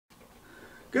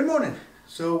Good morning.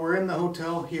 So we're in the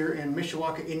hotel here in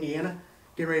Mishawaka, Indiana.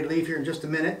 Getting ready to leave here in just a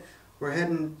minute. We're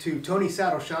heading to Tony's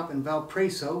Saddle Shop in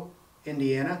Valparaiso,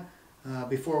 Indiana,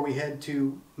 before we head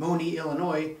to Moni,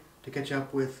 Illinois to catch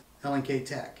up with L&K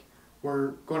Tech.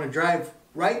 We're going to drive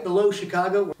right below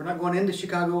Chicago. We're not going into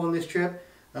Chicago on this trip,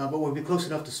 but we'll be close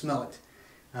enough to smell it.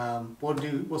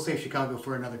 We'll save Chicago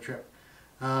for another trip.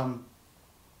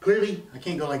 Clearly, I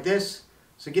can't go like this,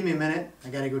 so give me a minute. I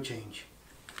gotta go change.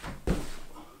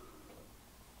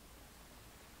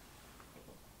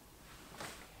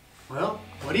 Well,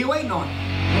 what are you waiting on?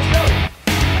 Let's go!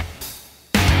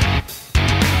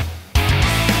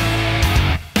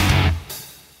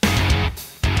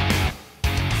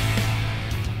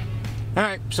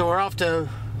 Alright, so we're off to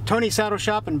Tony's Saddle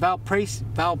Shop in Valpo,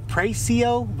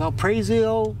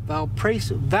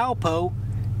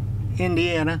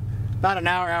 Indiana. About an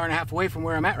hour and a half away from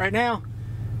where I'm at right now.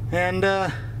 And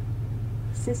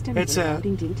System it's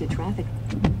loading due to traffic.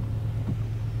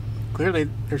 Clearly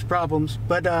there's problems,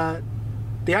 but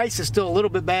the ice is still a little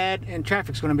bit bad and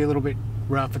traffic's going to be a little bit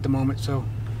rough at the moment, so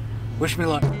wish me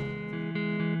luck.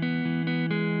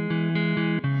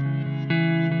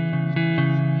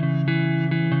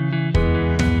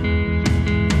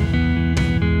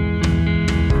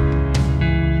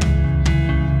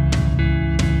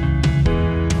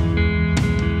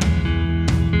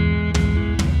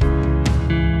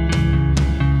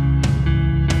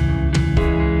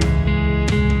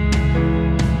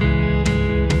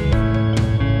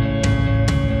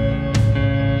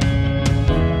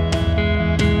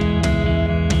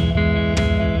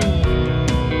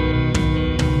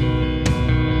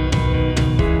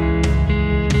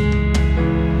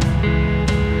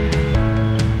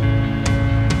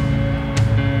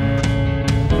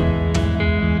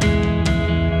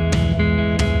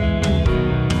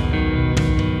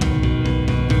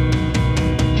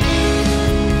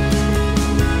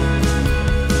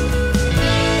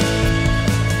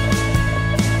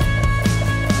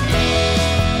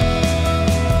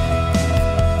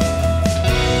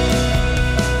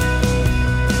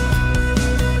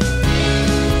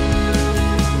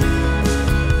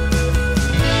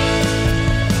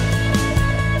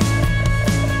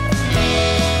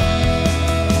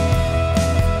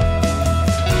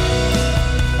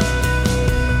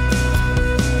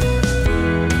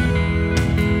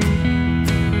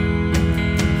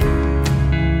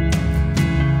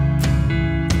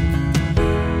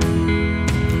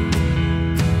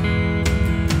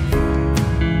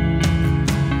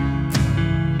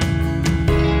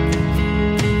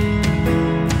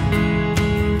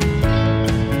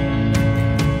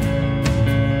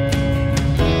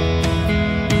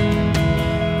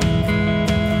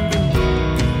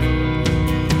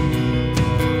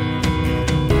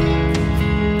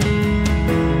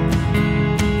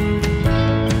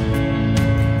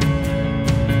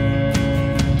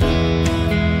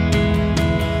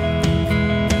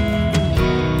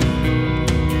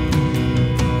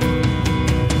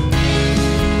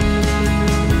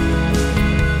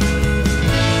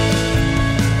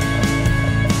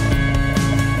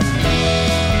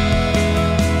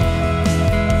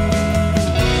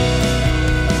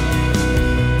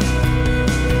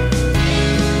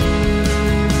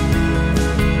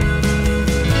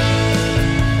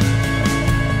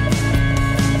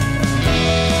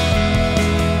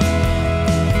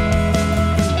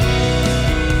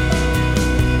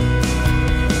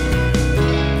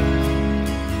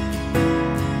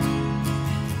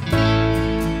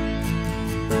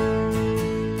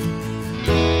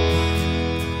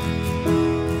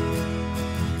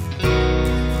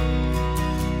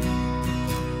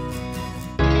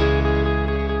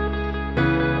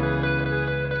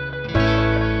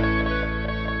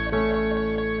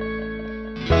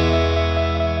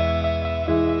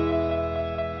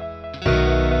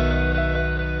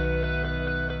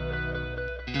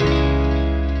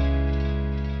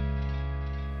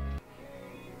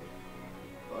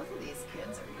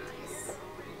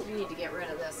 We need to get rid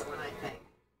of this one, I think.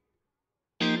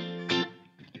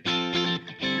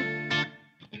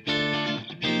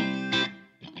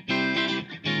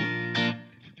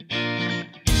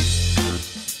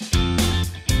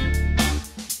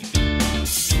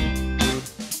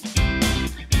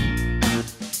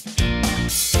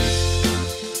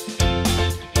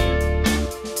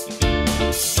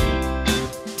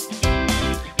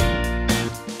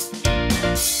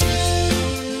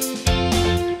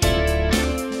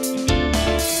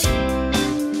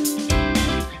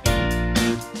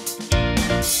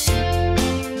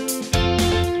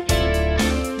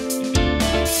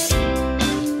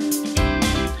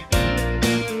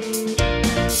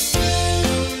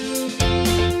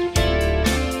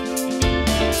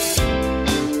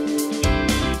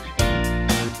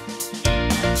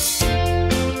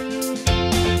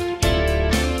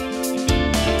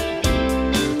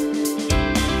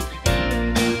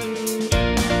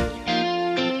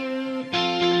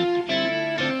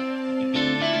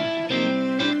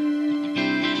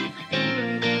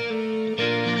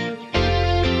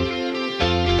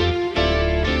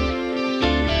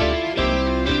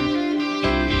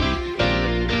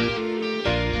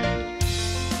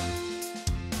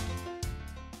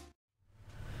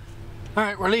 All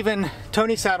right, we're leaving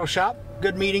Tony's Saddle Shop.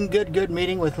 Good meeting, good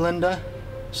meeting with Linda,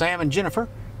 Sam, and Jennifer.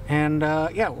 And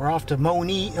yeah, we're off to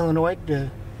Moni, Illinois to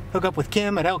hook up with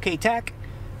Kim at LK Tack.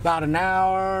 About an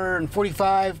hour and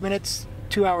 45 minutes,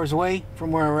 2 hours away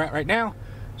from where we're at right now.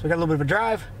 So we got a little bit of a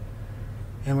drive,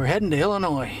 and we're heading to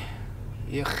Illinois.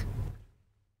 Yuck.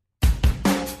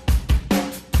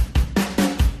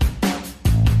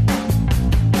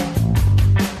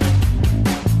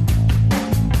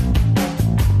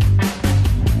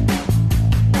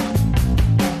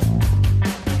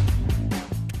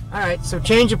 Alright, so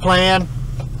change of plan.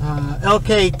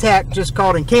 LK Tack just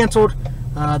called and canceled.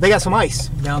 They got some ice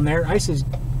down there. Ice is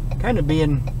kind of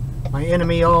being my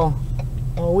enemy all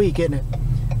week, isn't it?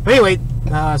 But anyway,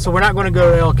 so we're not going to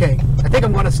go to LK. I think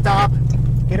I'm going to stop,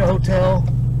 get a hotel,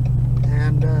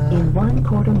 and In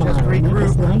 1/4 mile, just make a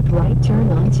regroup. slight right turn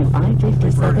onto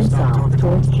I-57 south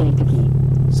towards Kankakee.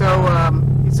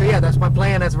 So yeah, that's my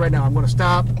plan as of right now. I'm going to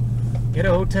stop, get a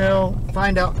hotel,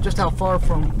 find out just how far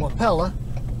from Wapella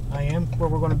I am, where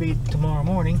we're going to be tomorrow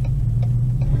morning,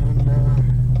 and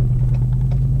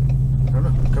I don't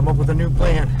know, come up with a new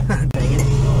plan. Dang it.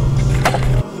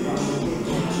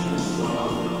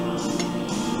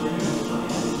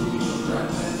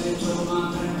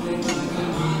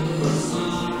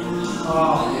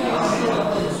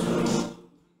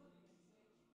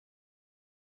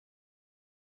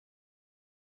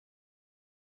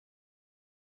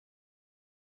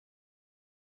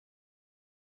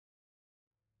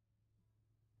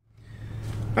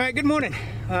 All right, good morning.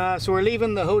 So we're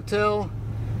leaving the hotel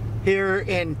here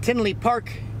in Tinley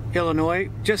Park, Illinois,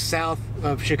 just south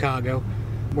of Chicago.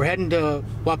 We're heading to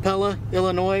Wapella,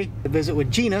 Illinois to visit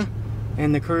with Gina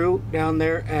and the crew down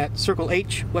there at Circle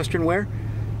H Western Wear.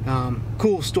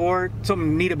 Cool store.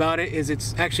 Something neat about it is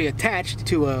it's actually attached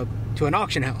to an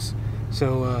auction house.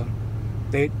 So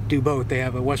they do both. They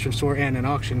have a Western store and an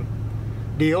auction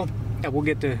deal. Yeah, we'll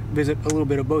get to visit a little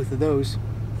bit of both of those.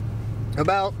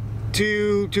 About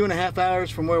 2.5 hours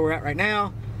from where we're at right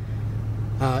now.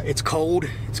 It's cold.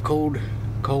 It's cold.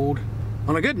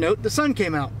 On a good note, the sun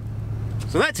came out,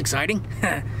 so that's exciting.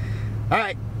 All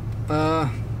right,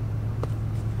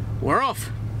 we're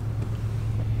off.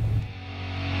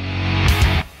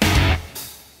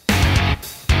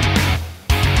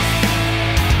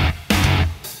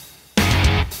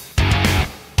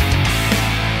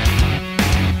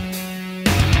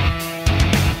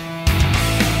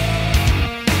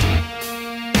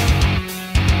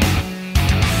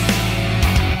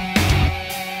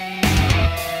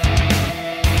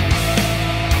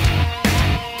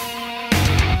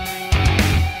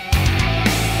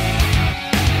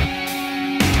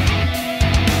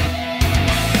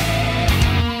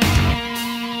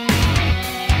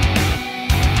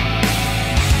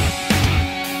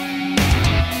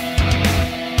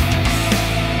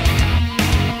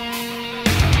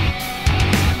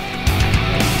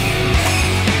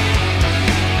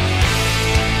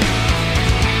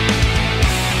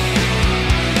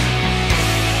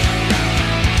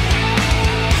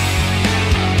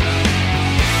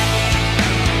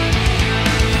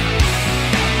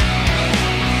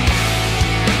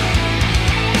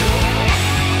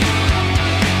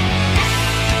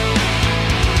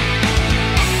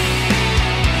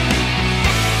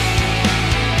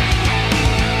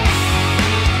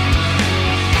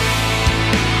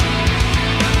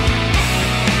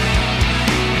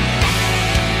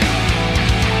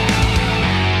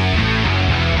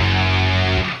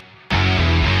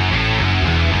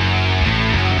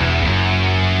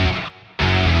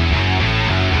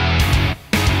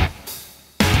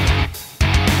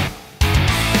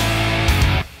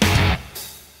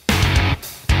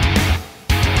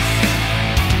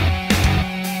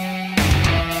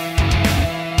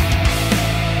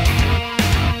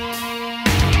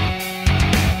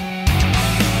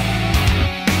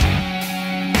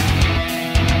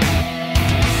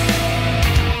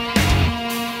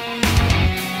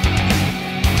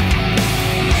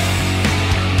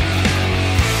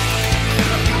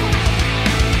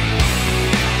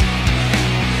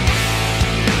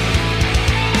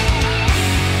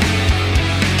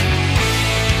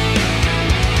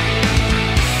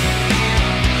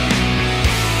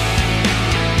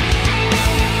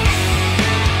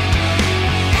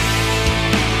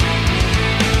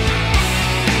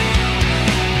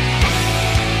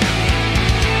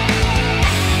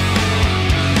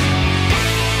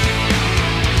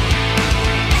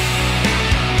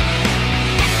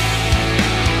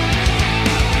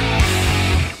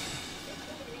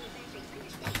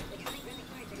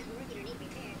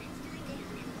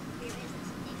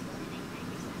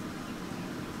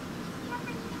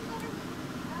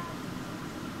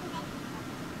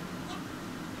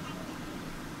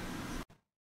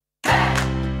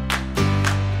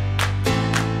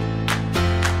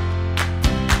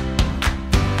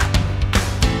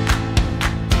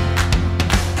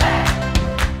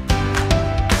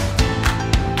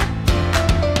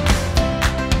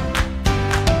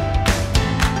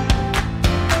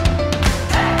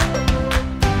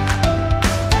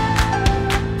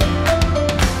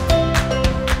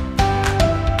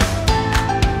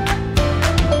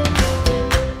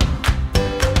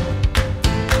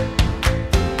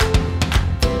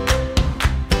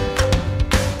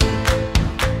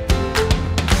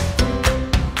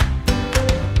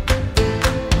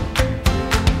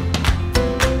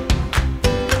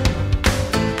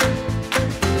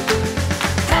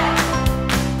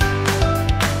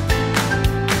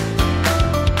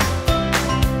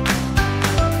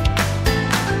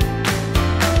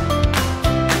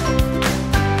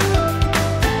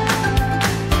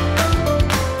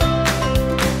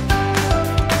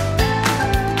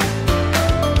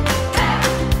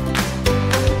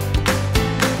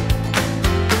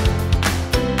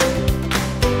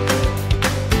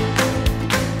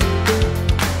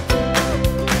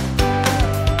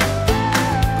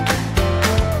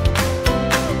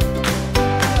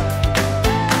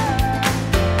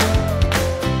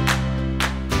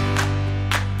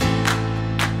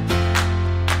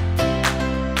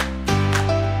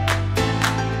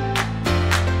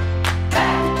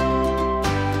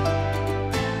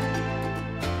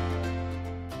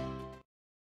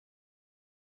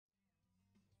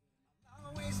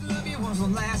 the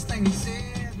last thing you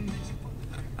said.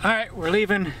 Alright, we're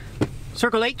leaving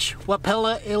Circle H,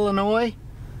 Wapella, Illinois.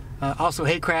 Also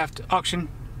Haycraft Auction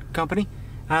Company.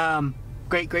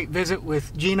 Great visit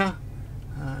with Gina.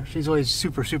 She's always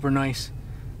super nice.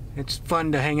 It's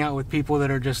fun to hang out with people that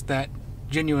are just that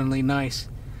genuinely nice.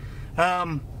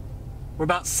 We're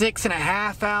about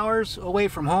 6.5 hours away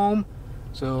from home,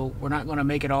 so we're not going to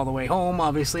make it all the way home.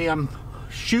 Obviously, I'm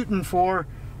shooting for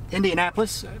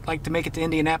Indianapolis. I'd like to make it to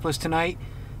Indianapolis tonight,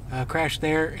 crash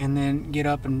there, and then get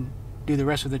up and do the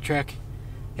rest of the trek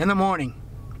in the morning.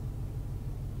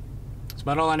 That's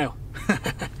about all I know.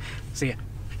 See ya.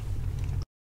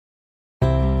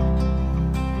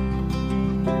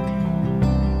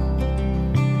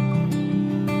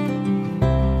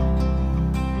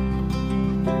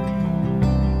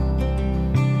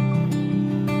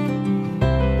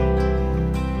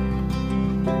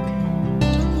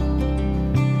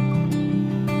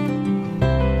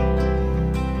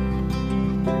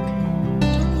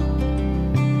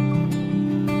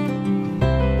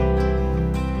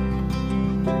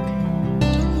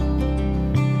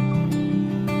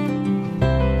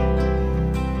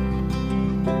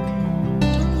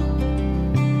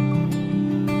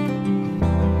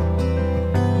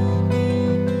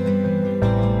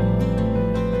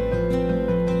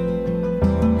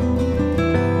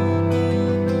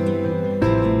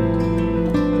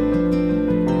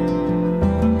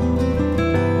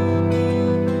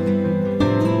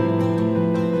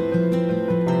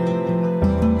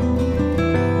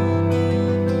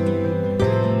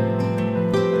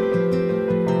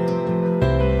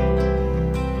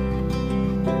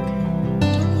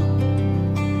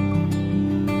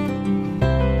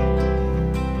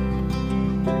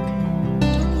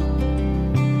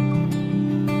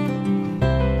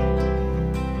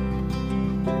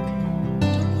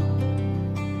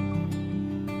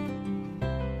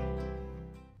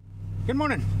 Good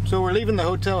morning. So we're leaving the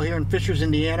hotel here in Fishers,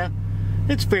 Indiana.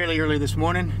 It's fairly early this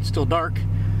morning. It's still dark.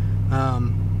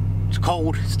 It's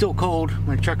cold. It's still cold.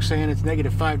 My truck's saying it's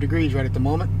 -5 degrees right at the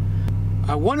moment.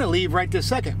 I want to leave right this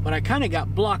second, but I kind of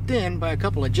got blocked in by a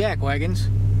couple of jack wagons.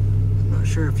 I'm not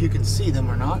sure if you can see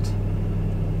them or not.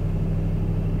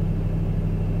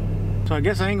 So I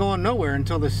guess I ain't going nowhere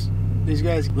until these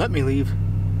guys let me leave.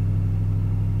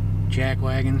 Jack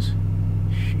wagons.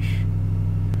 Sheesh.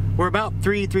 We're about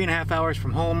 3.5 hours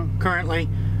from home currently.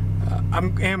 I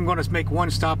am going to make one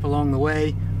stop along the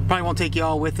way. Probably won't take you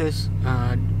all with us.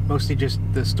 Mostly just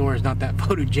the store is not that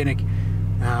photogenic.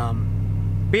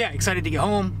 But yeah, excited to get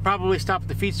home. Probably stop at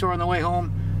the feed store on the way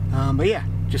home. But yeah,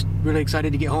 just really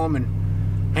excited to get home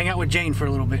and hang out with Jane for a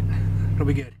little bit. It'll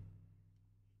be good.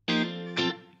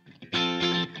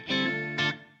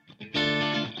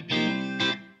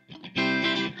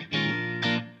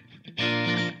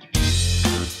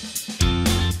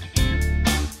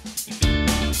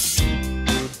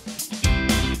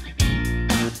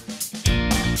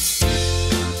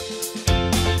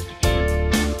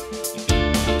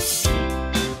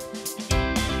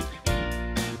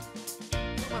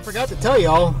 I forgot to tell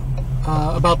y'all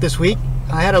about this week.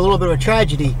 I had a little bit of a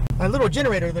tragedy. My little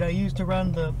generator that I used to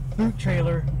run the boot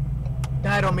trailer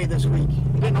died on me this week.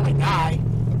 It didn't only die,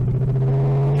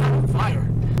 it got on fire.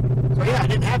 So yeah, I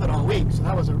didn't have it all week, so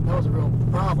that was a real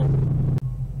problem.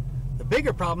 The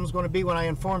bigger problem is going to be when I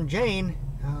inform Jane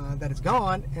that it's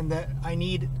gone and that I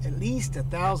need at least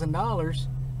 $1,000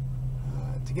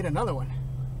 to get another one.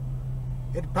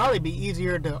 It'd probably be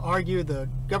easier to argue the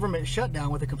government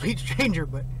shutdown with a complete stranger,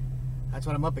 but that's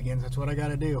what I'm up against. That's what I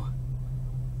gotta do.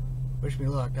 Wish me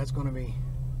luck. That's gonna be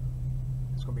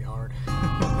hard.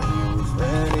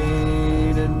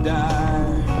 Ready to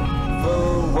die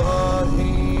for what?